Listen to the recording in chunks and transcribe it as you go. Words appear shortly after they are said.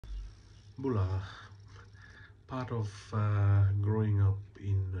Bula. Part of growing up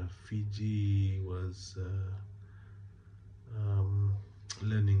in Fiji was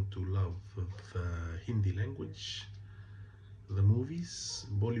learning to love the Hindi language, the movies,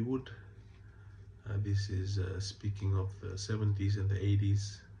 Bollywood. This is speaking of the 70s and the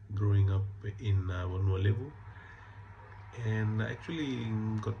 80s, growing up in Vanuatu, and I actually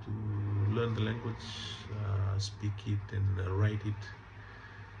got to learn the language, speak it and write it.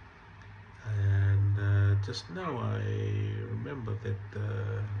 And just now I remember that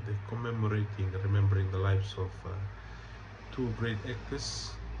they're remembering the lives of two great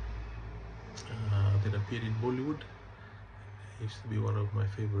actors that appeared in Bollywood. Used to be one of my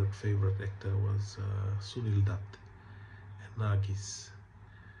favorite actor was Sunil Dutt and Nargis.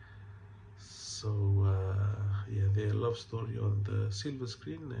 So yeah, their love story on the silver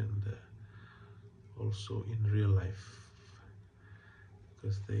screen and also in real life,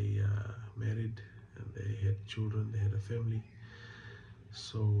 because they married and they had children, they had a family.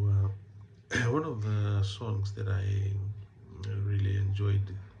 So one of the songs that I really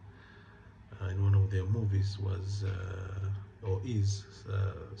enjoyed in one of their movies was is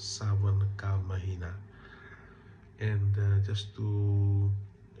Savan Ka Mahina, and just to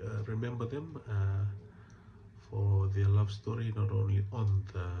remember them for their love story, not only on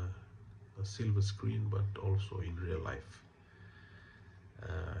the silver screen but also in real life.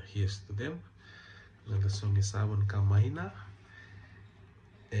 Here's to them. And the song is Savan Ka Mahina,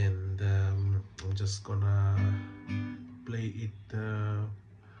 and I'm just gonna play it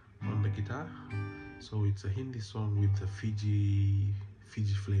on the guitar. So it's a Hindi song with the Fiji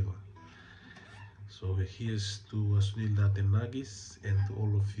flavor. So here's to Sunil Dutt and Nargis, and to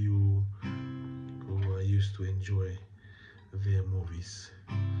all of you who used to enjoy their movies.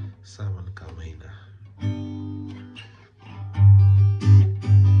 Savan Ka Mahina.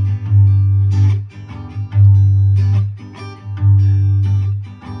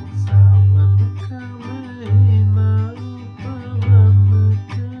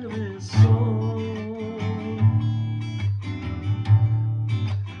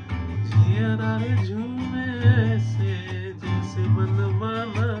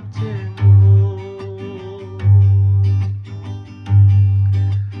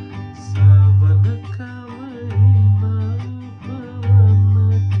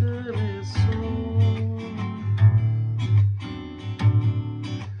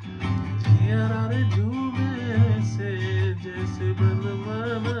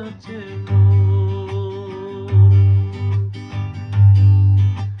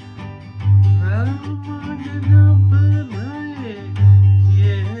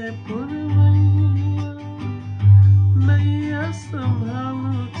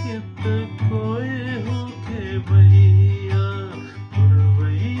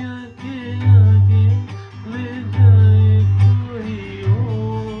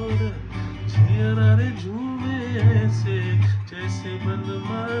 जैसे मन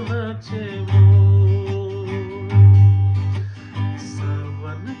माना चे